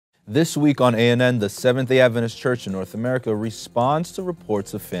This week on ANN, the Seventh-day Adventist Church in North America responds to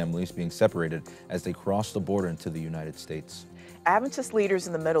reports of families being separated as they cross the border into the United States. Adventist leaders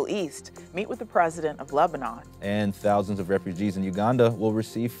in the Middle East meet with the president of Lebanon. And thousands of refugees in Uganda will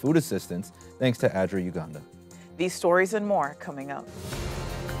receive food assistance thanks to ADRA Uganda. These stories and more coming up.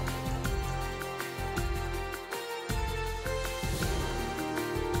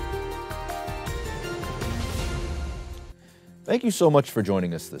 Thank you so much for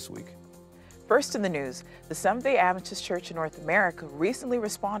joining us this week. First in the news, the Seventh-day Adventist Church in North America recently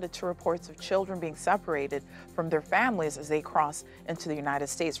responded to reports of children being separated from their families as they cross into the United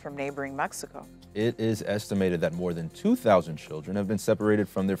States from neighboring Mexico. It is estimated that more than 2,000 children have been separated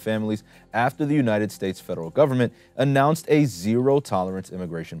from their families after the United States federal government announced a zero-tolerance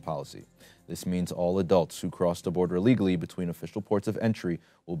immigration policy. This means all adults who cross the border illegally between official ports of entry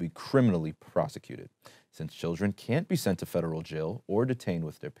will be criminally prosecuted. Since children can't be sent to federal jail or detained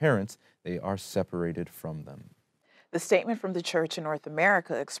with their parents, they are separated from them. The statement from the Church in North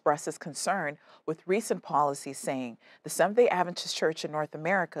America expresses concern with recent policies, saying the Seventh-day Adventist Church in North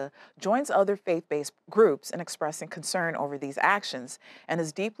America joins other faith-based groups in expressing concern over these actions and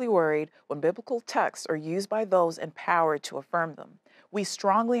is deeply worried when biblical texts are used by those empowered to affirm them. We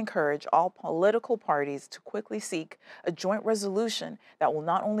strongly encourage all political parties to quickly seek a joint resolution that will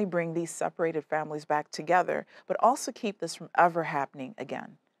not only bring these separated families back together, but also keep this from ever happening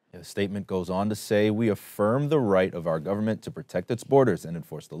again. The statement goes on to say, we affirm the right of our government to protect its borders and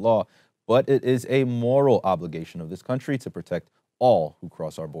enforce the law, but it is a moral obligation of this country to protect all who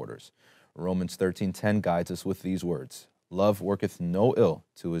cross our borders. Romans 13:10 guides us with these words, love worketh no ill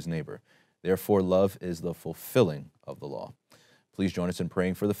to his neighbor. Therefore, love is the fulfilling of the law. Please join us in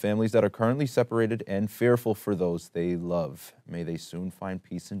praying for the families that are currently separated and fearful for those they love. May they soon find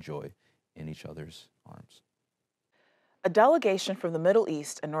peace and joy in each other's arms. A delegation from the Middle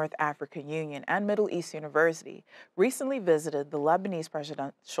East and North African Union and Middle East University recently visited the Lebanese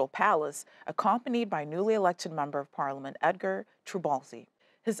presidential palace, accompanied by newly elected Member of Parliament Edgar Troubalzi.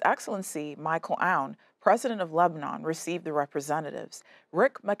 His Excellency Michael Aoun, President of Lebanon, received the representatives.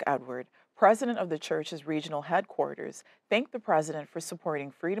 Rick McEdward, President of the Church's regional headquarters, thanked the President for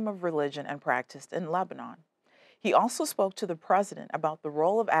supporting freedom of religion and practice in Lebanon. He also spoke to the President about the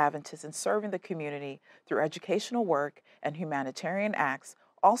role of Adventists in serving the community through educational work and humanitarian acts,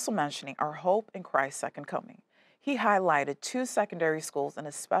 also mentioning our hope in Christ's second coming. He highlighted 2 secondary schools and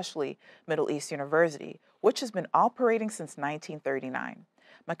especially Middle East University, which has been operating since 1939.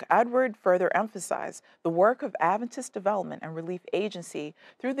 McEdward further emphasized the work of Adventist Development and Relief Agency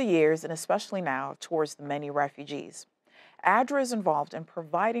through the years and especially now towards the many refugees. ADRA is involved in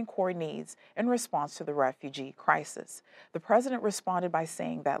providing core needs in response to the refugee crisis. The President responded by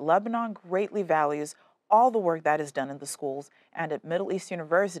saying that Lebanon greatly values all the work that is done in the schools and at Middle East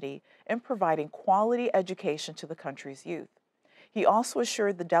University in providing quality education to the country's youth. He also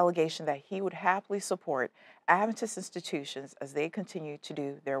assured the delegation that he would happily support Adventist institutions as they continue to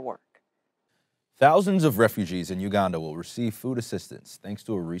do their work. Thousands of refugees in Uganda will receive food assistance thanks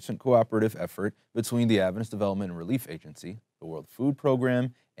to a recent cooperative effort between the Adventist Development and Relief Agency, the World Food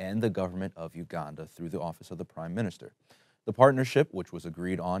Program, and the government of Uganda through the Office of the Prime Minister. The partnership, which was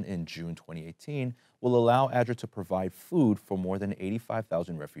agreed on in June 2018, will allow ADRA to provide food for more than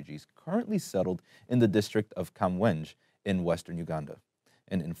 85,000 refugees currently settled in the district of Kamwenje in western Uganda.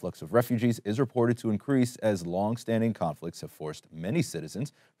 An influx of refugees is reported to increase as long-standing conflicts have forced many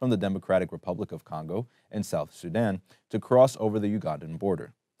citizens from the Democratic Republic of Congo and South Sudan to cross over the Ugandan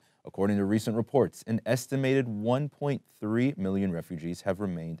border. According to recent reports, an estimated 1.3 million refugees have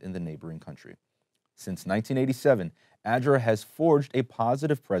remained in the neighboring country. Since 1987, ADRA has forged a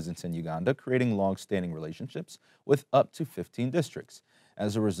positive presence in Uganda, creating long-standing relationships with up to 15 districts.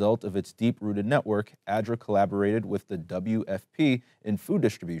 As a result of its deep-rooted network, ADRA collaborated with the WFP in food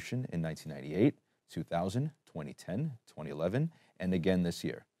distribution in 1998, 2000, 2010, 2011, and again this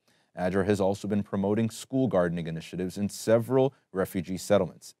year. ADRA has also been promoting school gardening initiatives in several refugee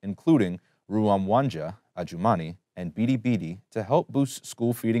settlements, including Ruamwanja, Ajumani, and Bidi Bidi, to help boost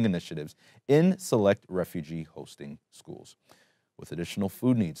school feeding initiatives in select refugee hosting schools. With additional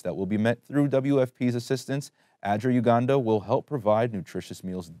food needs that will be met through WFP's assistance, ADRA Uganda will help provide nutritious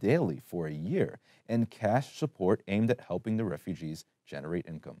meals daily for a year and cash support aimed at helping the refugees generate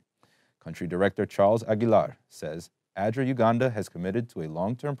income. Country Director Charles Aguilar says ADRA Uganda has committed to a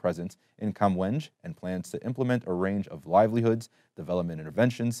long-term presence in Kamwenje and plans to implement a range of livelihoods development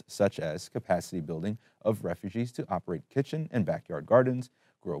interventions such as capacity building of refugees to operate kitchen and backyard gardens,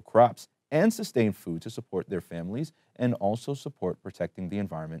 grow crops, and sustain food to support their families, and also support protecting the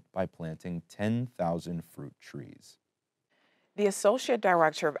environment by planting 10,000 fruit trees. The Associate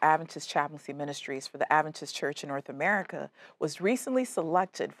Director of Adventist Chaplaincy Ministries for the Adventist Church in North America was recently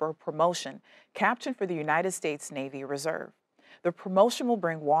selected for a promotion, Captain for the United States Navy Reserve. The promotion will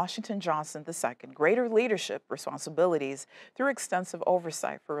bring Washington Johnson II greater leadership responsibilities through extensive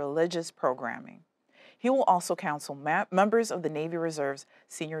oversight for religious programming. He will also counsel members of the Navy Reserve's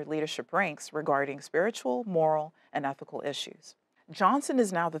senior leadership ranks regarding spiritual, moral, and ethical issues. Johnson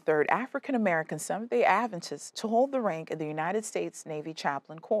is now the third African-American Seventh-day Adventist to hold the rank in the United States Navy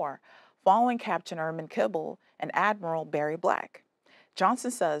Chaplain Corps, following Captain Erman Kibble and Admiral Barry Black. Johnson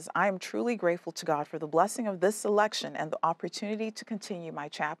says, "I am truly grateful to God for the blessing of this selection and the opportunity to continue my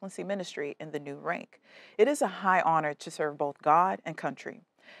chaplaincy ministry in the new rank. It is a high honor to serve both God and country."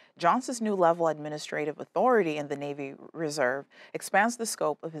 Johnson's new level administrative authority in the Navy Reserve expands the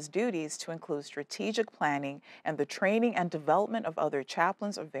scope of his duties to include strategic planning and the training and development of other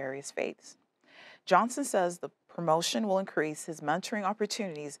chaplains of various faiths. Johnson says the promotion will increase his mentoring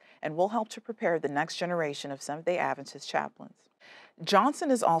opportunities and will help to prepare the next generation of Seventh-day Adventist chaplains.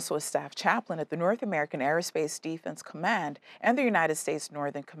 Johnson is also a staff chaplain at the North American Aerospace Defense Command and the United States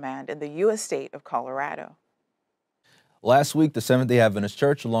Northern Command in the U.S. state of Colorado. Last week, the Seventh-day Adventist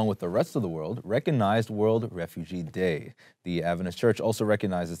Church, along with the rest of the world, recognized World Refugee Day. The Adventist Church also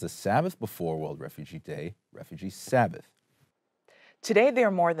recognizes the Sabbath before World Refugee Day, Refugee Sabbath. Today, there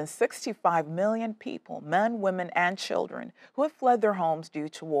are more than 65 million people, men, women, and children, who have fled their homes due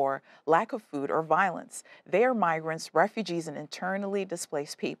to war, lack of food, or violence. They are migrants, refugees, and internally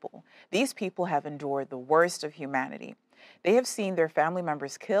displaced people. These people have endured the worst of humanity. They have seen their family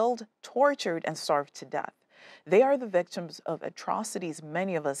members killed, tortured, and starved to death. They are the victims of atrocities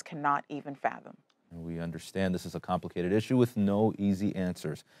many of us cannot even fathom. We understand this is a complicated issue with no easy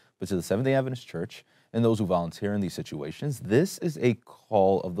answers. But to the Seventh-day Adventist Church and those who volunteer in these situations, this is a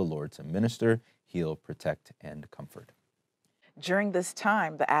call of the Lord to minister, heal, protect, and comfort. During this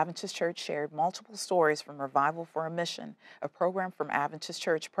time, the Adventist Church shared multiple stories from Revival for a Mission, a program from Adventist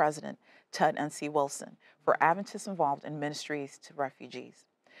Church President Ted N.C. Wilson for Adventists involved in ministries to refugees.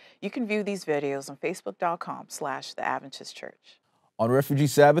 You can view these videos on facebook.com/The Adventist Church. On Refugee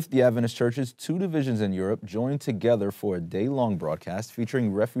Sabbath, the Adventist Church's two divisions in Europe joined together for a day-long broadcast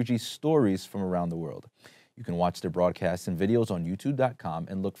featuring refugee stories from around the world. You can watch their broadcasts and videos on youtube.com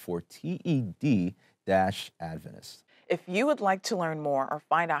and look for TED-Adventist. If you would like to learn more or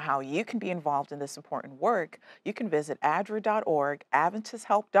find out how you can be involved in this important work, you can visit ADRA.org,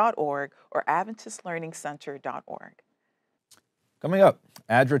 AdventistHelp.org, or AdventistLearningCenter.org. Coming up,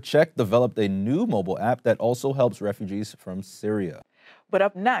 ADRA Czech developed a new mobile app that also helps refugees from Syria. But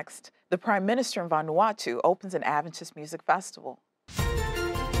up next, the Prime Minister in Vanuatu opens an Adventist music festival.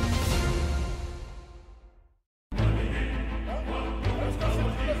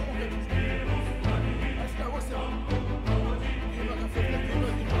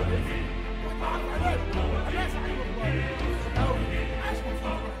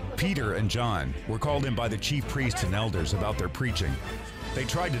 Peter and John were called in by the chief priests and elders about their preaching. They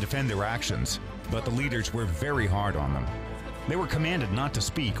tried to defend their actions, but the leaders were very hard on them. They were commanded not to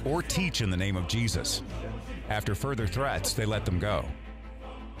speak or teach in the name of Jesus. After further threats, they let them go.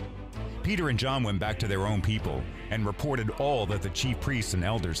 Peter and John went back to their own people and reported all that the chief priests and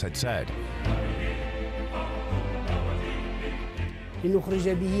elders had said. When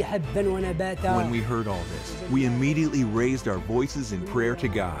we heard all this, we immediately raised our voices in prayer to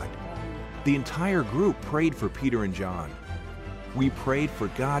God. The entire group prayed for Peter and John. We prayed for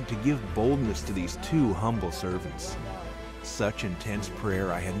God to give boldness to these two humble servants. Such intense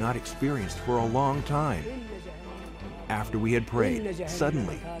prayer I had not experienced for a long time. After we had prayed,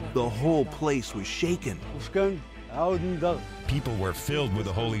 suddenly, the whole place was shaken. People were filled with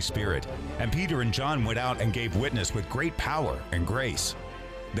the Holy Spirit, and Peter and John went out and gave witness with great power and grace.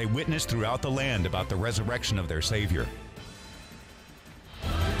 They witnessed throughout the land about the resurrection of their Savior.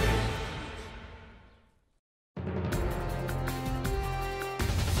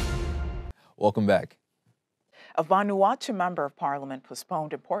 Welcome back. A Vanuatu member of Parliament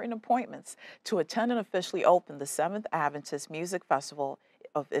postponed important appointments to attend and officially open the 7th Adventist Music Festival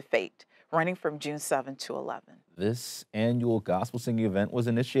of Ifate, running from June 7 to 11. This annual gospel singing event was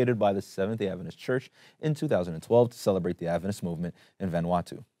initiated by the Seventh-day Adventist Church in 2012 to celebrate the Adventist movement in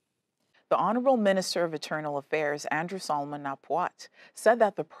Vanuatu. The Honorable Minister of Internal Affairs, Andrew Solomon Napuat, said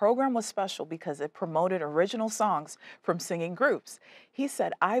that the program was special because it promoted original songs from singing groups. He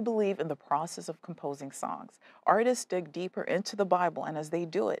said, "I believe in the process of composing songs. Artists dig deeper into the Bible, and as they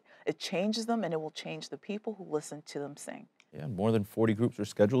do it, it changes them and it will change the people who listen to them sing." Yeah, more than 40 groups are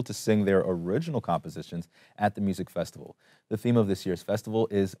scheduled to sing their original compositions at the music festival. The theme of this year's festival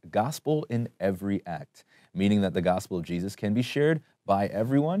is Gospel in Every Act, meaning that the gospel of Jesus can be shared by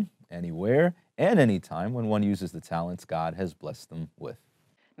everyone, anywhere, and anytime when one uses the talents God has blessed them with.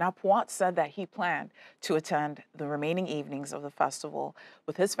 Now, Puat said that he planned to attend the remaining evenings of the festival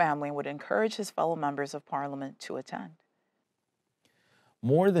with his family and would encourage his fellow members of parliament to attend.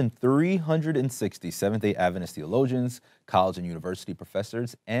 More than 360 Seventh-day Adventist theologians, college and university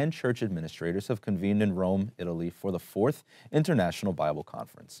professors, and church administrators have convened in Rome, Italy for the 4th International Bible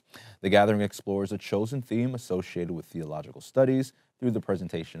Conference. The gathering explores a chosen theme associated with theological studies through the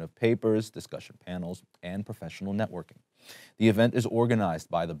presentation of papers, discussion panels, and professional networking. The event is organized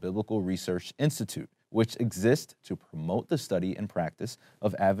by the Biblical Research Institute, which exists to promote the study and practice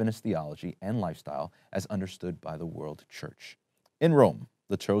of Adventist theology and lifestyle as understood by the world church. In Rome,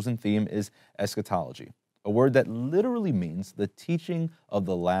 the chosen theme is eschatology, a word that literally means the teaching of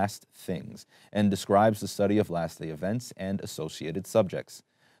the last things and describes the study of last-day events and associated subjects.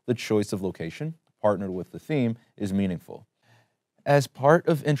 The choice of location, partnered with the theme, is meaningful. As part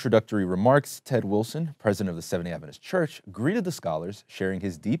of introductory remarks, Ted Wilson, president of the Seventh-day Adventist Church, greeted the scholars, sharing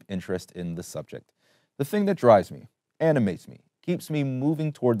his deep interest in the subject. The thing that drives me, animates me, keeps me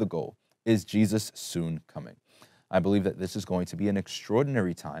moving toward the goal is Jesus soon coming. I believe that this is going to be an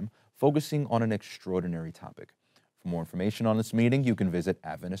extraordinary time, focusing on an extraordinary topic. For more information on this meeting, you can visit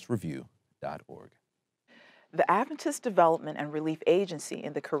AdventistReview.org. The Adventist Development and Relief Agency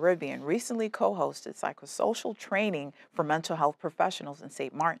in the Caribbean recently co-hosted psychosocial training for mental health professionals in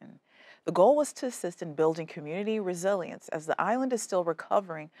St. Martin. The goal was to assist in building community resilience as the island is still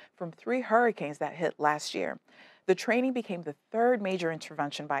recovering from 3 hurricanes that hit last year. The training became the 3rd major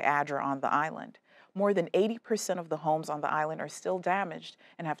intervention by ADRA on the island. More than 80% of the homes on the island are still damaged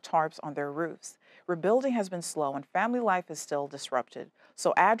and have tarps on their roofs. Rebuilding has been slow and family life is still disrupted,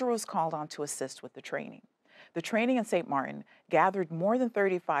 so ADRA was called on to assist with the training. The training in St. Martin gathered more than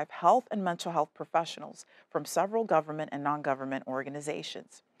 35 health and mental health professionals from several government and non-government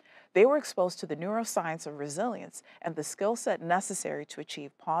organizations. They were exposed to the neuroscience of resilience and the skill set necessary to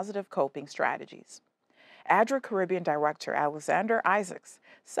achieve positive coping strategies. ADRA Caribbean Director Alexander Isaacs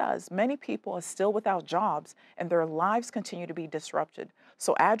says many people are still without jobs and their lives continue to be disrupted,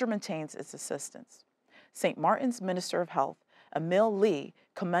 so ADRA maintains its assistance. St. Martin's Minister of Health, Emil Lee,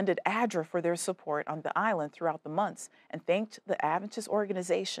 commended ADRA for their support on the island throughout the months and thanked the Adventist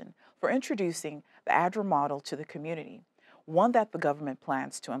organization for introducing the ADRA model to the community, one that the government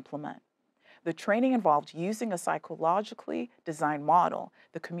plans to implement. The training involved using a psychologically designed model,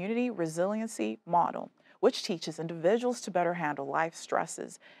 the Community Resiliency Model, which teaches individuals to better handle life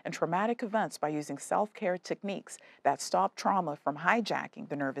stresses and traumatic events by using self-care techniques that stop trauma from hijacking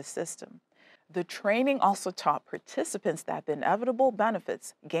the nervous system. The training also taught participants that the inevitable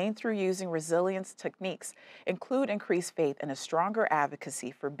benefits gained through using resilience techniques include increased faith and a stronger advocacy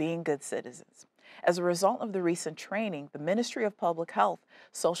for being good citizens. As a result of the recent training, the Ministry of Public Health,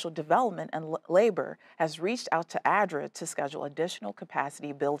 Social Development, and Labor has reached out to ADRA to schedule additional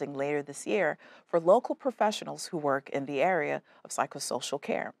capacity building later this year for local professionals who work in the area of psychosocial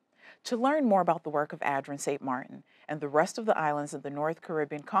care. To learn more about the work of ADRA in St. Martin and the rest of the islands of the North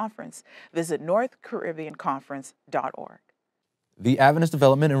Caribbean Conference, visit northcaribbeanconference.org. The Adventist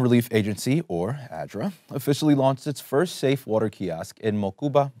Development and Relief Agency, or ADRA, officially launched its first safe water kiosk in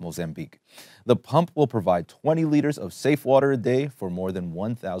Mocuba, Mozambique. The pump will provide 20 liters of safe water a day for more than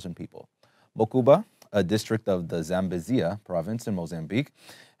 1,000 people. Mocuba, a district of the Zambezia province in Mozambique,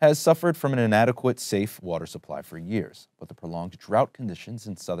 has suffered from an inadequate safe water supply for years, but the prolonged drought conditions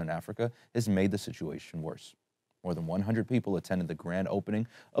in southern Africa has made the situation worse. More than 100 people attended the grand opening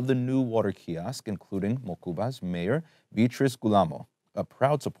of the new water kiosk, including Mocuba's mayor, Beatrice Gulamo, a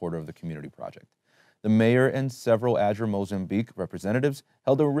proud supporter of the community project. The mayor and several ADRA Mozambique representatives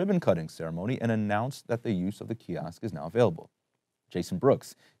held a ribbon-cutting ceremony and announced that the use of the kiosk is now available. Jason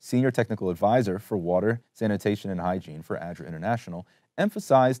Brooks, Senior Technical Advisor for Water, Sanitation, and Hygiene for ADRA International,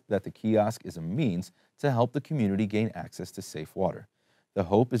 emphasized that the kiosk is a means to help the community gain access to safe water. The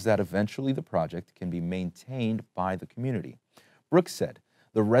hope is that eventually the project can be maintained by the community. Brooks said,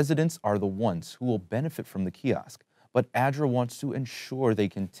 "The residents are the ones who will benefit from the kiosk, but ADRA wants to ensure they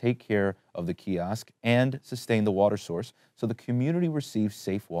can take care of the kiosk and sustain the water source so the community receives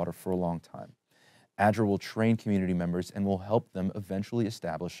safe water for a long time. ADRA will train community members and will help them eventually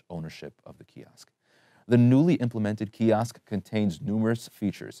establish ownership of the kiosk." The newly implemented kiosk contains numerous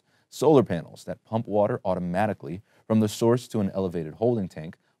features: solar panels that pump water automatically from the source to an elevated holding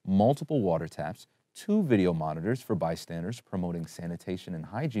tank, multiple water taps, 2 video monitors for bystanders promoting sanitation and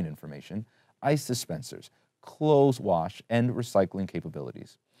hygiene information, ice dispensers, clothes wash, and recycling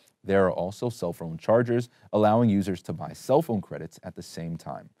capabilities. There are also cell phone chargers, allowing users to buy cell phone credits at the same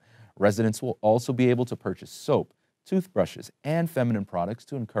time. Residents will also be able to purchase soap, toothbrushes, and feminine products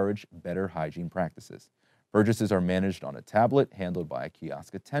to encourage better hygiene practices. Purchases are managed on a tablet handled by a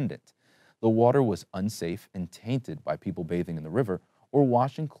kiosk attendant. The water was unsafe and tainted by people bathing in the river or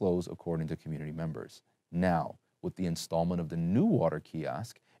washing clothes, according to community members. Now, with the installment of the new water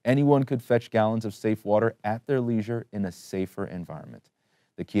kiosk, anyone could fetch gallons of safe water at their leisure in a safer environment.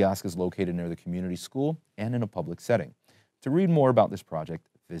 The kiosk is located near the community school and in a public setting. To read more about this project,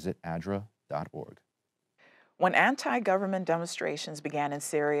 visit ADRA.org. When anti-government demonstrations began in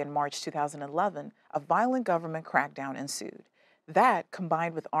Syria in March 2011, a violent government crackdown ensued. That,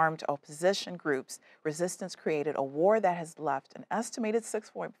 combined with armed opposition groups' resistance, created a war that has left an estimated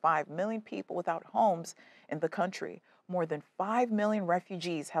 6.5 million people without homes in the country. More than 5 million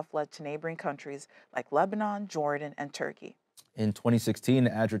refugees have fled to neighboring countries like Lebanon, Jordan, and Turkey. In 2016,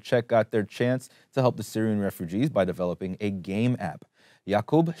 ADRA Czech got their chance to help the Syrian refugees by developing a game app.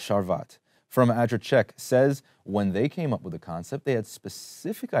 Jakub Sharvat from ADRA Czech says when they came up with the concept, they had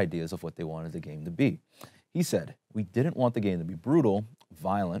specific ideas of what they wanted the game to be. He said, "We didn't want the game to be brutal,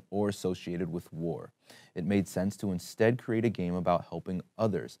 violent, or associated with war. It made sense to instead create a game about helping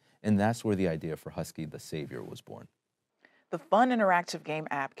others, and that's where the idea for Husky the Savior was born." The fun interactive game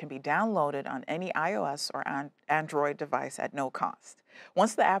app can be downloaded on any iOS or Android device at no cost.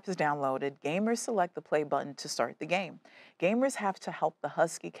 Once the app is downloaded, gamers select the play button to start the game. Gamers have to help the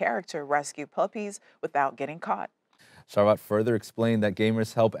Husky character rescue puppies without getting caught. Sharvat further explained that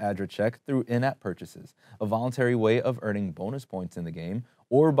gamers help ADRA Czech through in-app purchases, a voluntary way of earning bonus points in the game,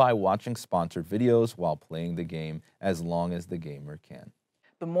 or by watching sponsored videos while playing the game as long as the gamer can.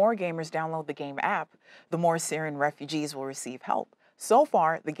 The more gamers download the game app, the more Syrian refugees will receive help. So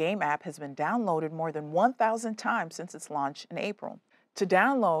far, the game app has been downloaded more than 1,000 times since its launch in April. To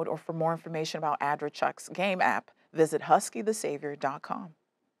download or for more information about ADRA Czech's game app, visit huskythesavior.com.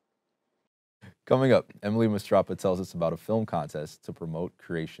 Coming up, Emily Mastrapa tells us about a film contest to promote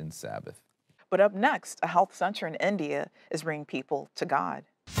Creation Sabbath. But up next, a health center in India is bringing people to God.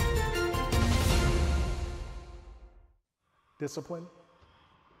 Discipline,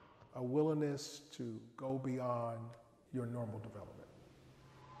 a willingness to go beyond your normal development.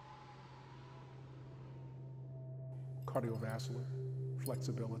 Cardiovascular,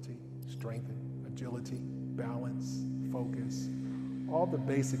 flexibility, strength, agility, balance, focus. All the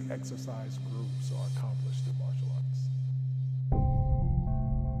basic exercise groups are accomplished in martial arts.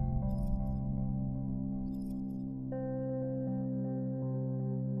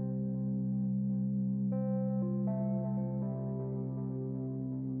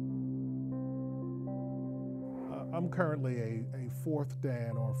 I'm currently a fourth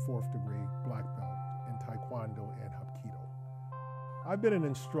Dan or fourth degree black belt in Taekwondo and Hapkido. I've been an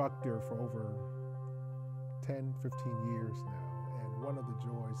instructor for over 10, 15 years now. And one of the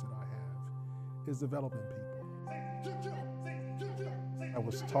joys that I have is developing people. I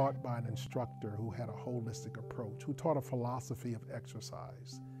was taught by an instructor who had a holistic approach, who taught a philosophy of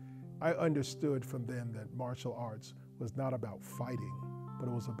exercise. I understood from them that martial arts was not about fighting, but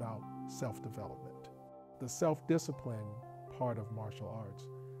it was about self-development. The self-discipline part of martial arts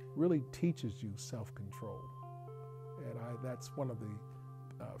really teaches you self-control. And that's one of the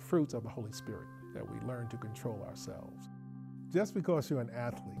fruits of the Holy Spirit, that we learn to control ourselves. Just because you're an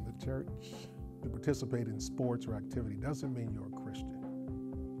athlete in the church, to participate in sports or activity doesn't mean you're a Christian.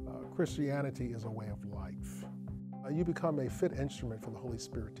 Christianity is a way of life. You become a fit instrument for the Holy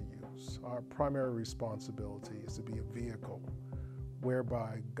Spirit to use. Our primary responsibility is to be a vehicle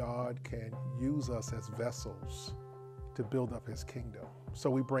whereby God can use us as vessels to build up His kingdom. So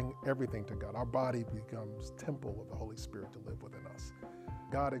we bring everything to God. Our body becomes temple of the Holy Spirit to live within us.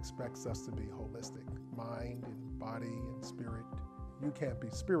 God expects us to be holistic, mind and body and spirit. You can't be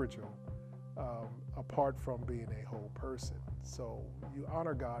spiritual apart from being a whole person. So you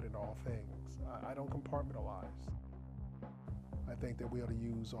honor God in all things. I don't compartmentalize. I think that we ought to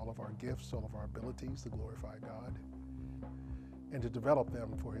use all of our gifts, all of our abilities to glorify God and to develop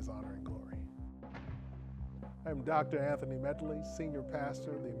them for His honor and glory. I'm Dr. Anthony Medley, Senior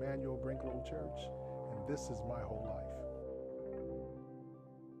Pastor of the Emmanuel Brinklow Church, and this is my whole life.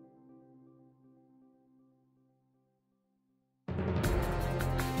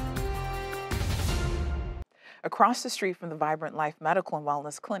 Across the street from the Vibrant Life Medical and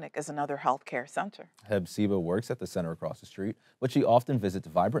Wellness Clinic is another healthcare center. Hebsiba works at the center across the street, but she often visits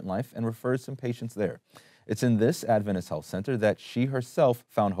Vibrant Life and refers some patients there. It's in this Adventist Health Center that she herself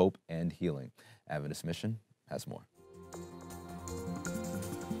found hope and healing. Adventist Mission has more.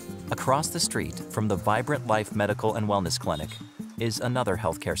 Across the street from the Vibrant Life Medical and Wellness Clinic is another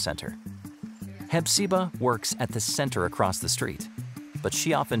healthcare center. Hepzibah works at the center across the street, but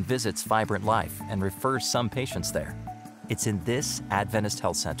she often visits Vibrant Life and refers some patients there. It's in this Adventist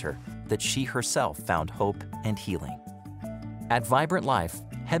health center that she herself found hope and healing. At Vibrant Life,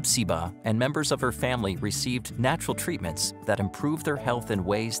 Hepzibah and members of her family received natural treatments that improved their health in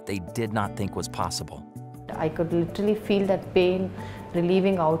ways they did not think was possible. I could literally feel that pain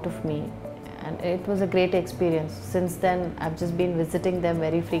relieving out of me, and it was a great experience. Since then, I've just been visiting them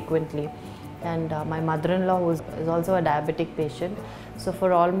very frequently. And my mother-in-law is also a diabetic patient. So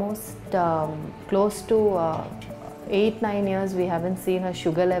for almost close to 8-9 years, we haven't seen her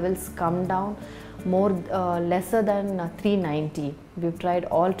sugar levels come down lesser than 390. We've tried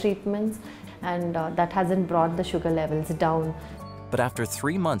all treatments, and that hasn't brought the sugar levels down. But after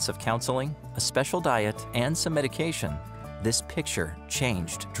 3 months of counseling, a special diet, and some medication, this picture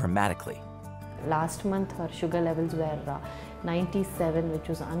changed dramatically. Last month, her sugar levels were 97, which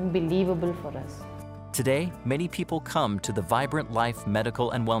was unbelievable for us. Today, many people come to the Vibrant Life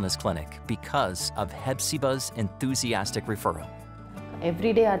Medical and Wellness Clinic because of Hepzibah's enthusiastic referral.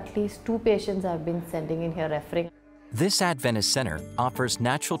 Every day, at least 2 patients have been sending in here referring. This Adventist center offers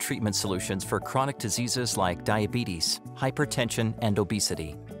natural treatment solutions for chronic diseases like diabetes, hypertension, and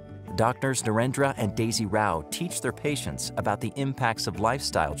obesity. Doctors Narendra and Daisy Rao teach their patients about the impacts of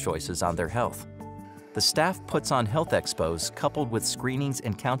lifestyle choices on their health. The staff puts on health expos coupled with screenings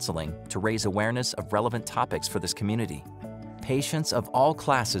and counseling to raise awareness of relevant topics for this community. Patients of all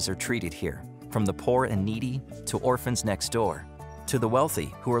classes are treated here, from the poor and needy to orphans next door, to the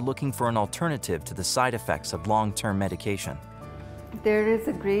wealthy who are looking for an alternative to the side effects of long-term medication. There is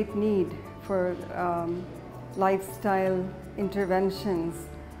a great need for lifestyle interventions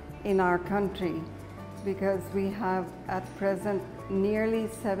in our country because we have at present nearly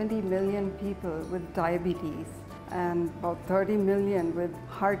 70 million people with diabetes and about 30 million with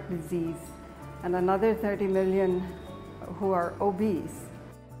heart disease and another 30 million who are obese.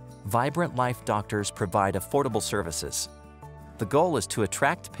 Vibrant Life doctors provide affordable services. The goal is to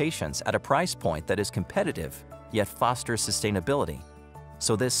attract patients at a price point that is competitive, yet fosters sustainability,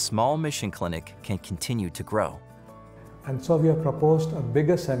 so this small mission clinic can continue to grow. And so we have proposed a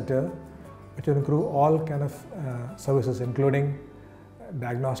bigger center which will include all kind of services, including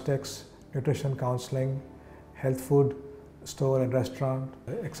diagnostics, nutrition counseling, health food store and restaurant,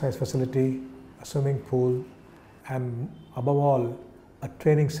 exercise facility, a swimming pool, and above all, a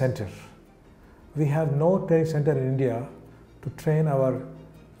training center. We have no training center in India to train our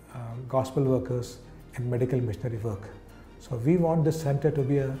gospel workers in medical missionary work. So we want this center to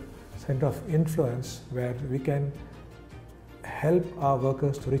be a center of influence where we can help our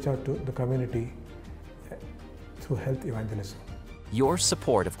workers to reach out to the community through health evangelism. Your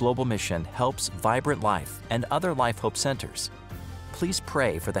support of Global Mission helps Vibrant Life and other Life Hope centers. Please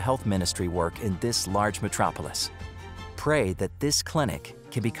pray for the health ministry work in this large metropolis. Pray that this clinic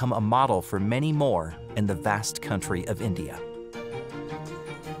can become a model for many more in the vast country of India.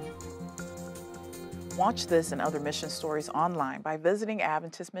 Watch this and other mission stories online by visiting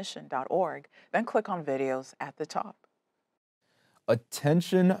AdventistMission.org, then click on videos at the top.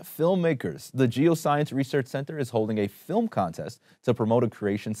 Attention filmmakers. The Geoscience Research Center is holding a film contest to promote a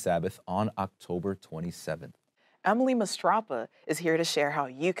Creation Sabbath on October 27th. Emily Mastrapa is here to share how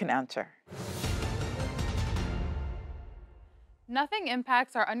you can enter. Nothing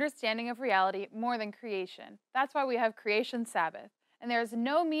impacts our understanding of reality more than creation. That's why we have Creation Sabbath. And there is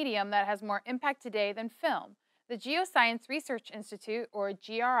no medium that has more impact today than film. The Geoscience Research Institute, or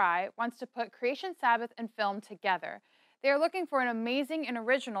GRI, wants to put Creation Sabbath and film together. They are looking for an amazing and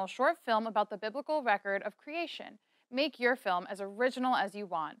original short film about the biblical record of creation. Make your film as original as you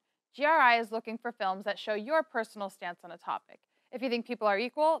want. GRI is looking for films that show your personal stance on a topic. If you think people are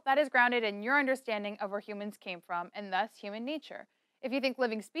equal, that is grounded in your understanding of where humans came from and thus human nature. If you think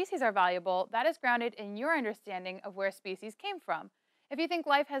living species are valuable, that is grounded in your understanding of where species came from. If you think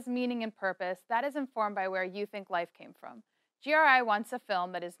life has meaning and purpose, that is informed by where you think life came from. GRI wants a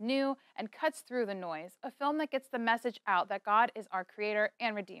film that is new and cuts through the noise, a film that gets the message out that God is our creator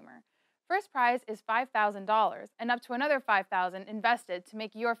and redeemer. First prize is $5,000 and up to another $5,000 invested to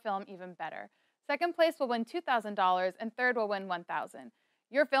make your film even better. Second place will win $2,000 and third will win $1,000.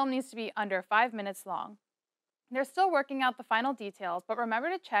 Your film needs to be under 5 minutes long. They're still working out the final details, but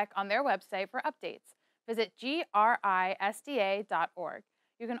remember to check on their website for updates. Visit grisda.org.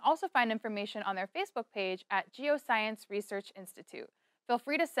 You can also find information on their Facebook page at Geoscience Research Institute. Feel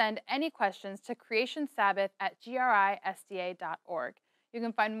free to send any questions to creationsabbath@grisda.org. You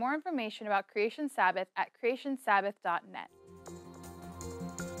can find more information about Creation Sabbath at creationsabbath.net.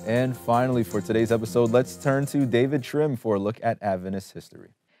 And finally, for today's episode, let's turn to David Trim for a look at Adventist history.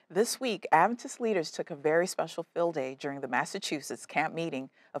 This week, Adventist leaders took a very special field day during the Massachusetts camp meeting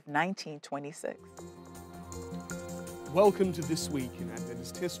of 1926. Welcome to This Week in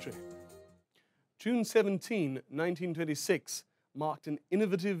Adventist History. June 17, 1926, marked an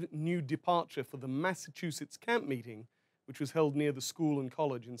innovative new departure for the Massachusetts camp meeting, which was held near the school and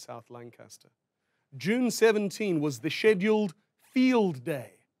college in South Lancaster. June 17 was the scheduled field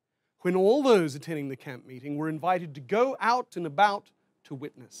day, when all those attending the camp meeting were invited to go out and about to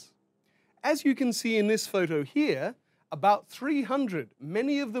witness. As you can see in this photo here, about 300,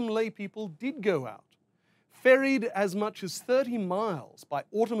 many of them lay people, did go out, ferried as much as 30 miles by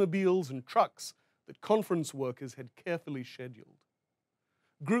automobiles and trucks that conference workers had carefully scheduled.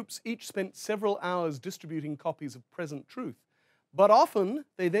 Groups each spent several hours distributing copies of Present Truth, but often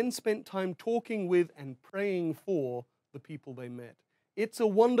they then spent time talking with and praying for the people they met. It's a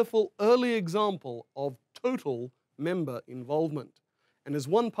wonderful early example of total member involvement. And as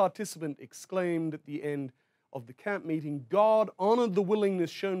one participant exclaimed at the end of the camp meeting, God honored the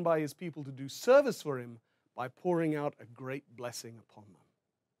willingness shown by his people to do service for him by pouring out a great blessing upon them.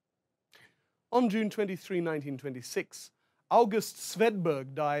 On June 23, 1926, August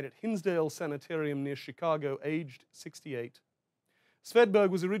Svedberg died at Hinsdale Sanitarium near Chicago, aged 68.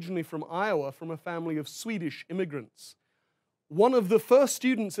 Svedberg was originally from Iowa, from a family of Swedish immigrants. One of the first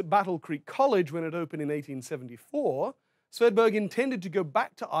students at Battle Creek College when it opened in 1874, Svedberg intended to go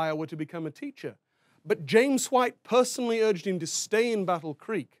back to Iowa to become a teacher. But James White personally urged him to stay in Battle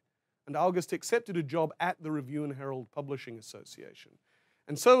Creek, and August accepted a job at the Review and Herald Publishing Association.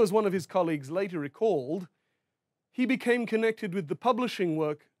 And so, as one of his colleagues later recalled, he became connected with the publishing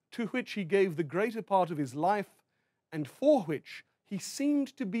work to which he gave the greater part of his life and for which he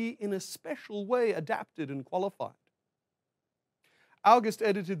seemed to be in a special way adapted and qualified. August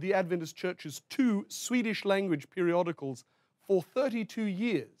edited the Adventist Church's 2 Swedish-language periodicals for 32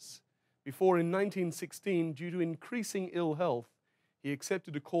 years before in 1916, due to increasing ill health, he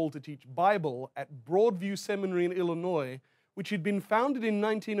accepted a call to teach Bible at Broadview Seminary in Illinois, which had been founded in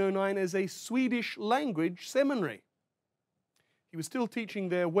 1909 as a Swedish-language seminary. He was still teaching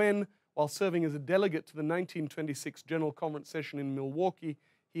there when, while serving as a delegate to the 1926 General Conference session in Milwaukee,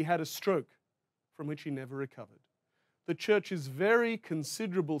 he had a stroke from which he never recovered. The church's very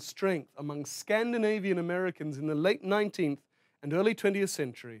considerable strength among Scandinavian Americans in the late 19th and early 20th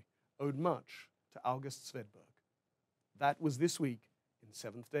century owed much to August Svedberg. That was This Week in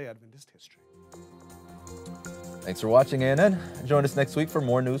Seventh-day Adventist History. Thanks for watching, ANN. Join us next week for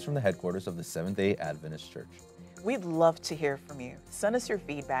more news from the headquarters of the Seventh-day Adventist Church. We'd love to hear from you. Send us your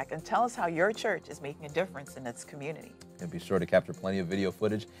feedback and tell us how your church is making a difference in its community. And be sure to capture plenty of video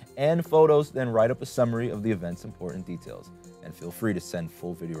footage and photos, then write up a summary of the event's important details. And feel free to send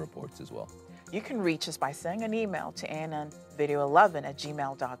full video reports as well. You can reach us by sending an email to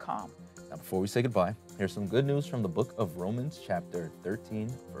annvideo11@gmail.com. Now, before we say goodbye, here's some good news from the book of Romans, chapter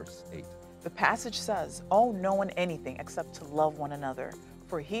 13, verse 8. The passage says, "Owe no one anything except to love one another,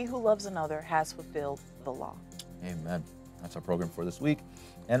 for he who loves another has fulfilled the law." Amen. That's our program for this week.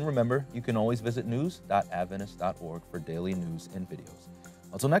 And remember, you can always visit news.adventist.org for daily news and videos.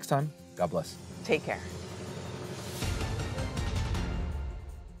 Until next time, God bless. Take care.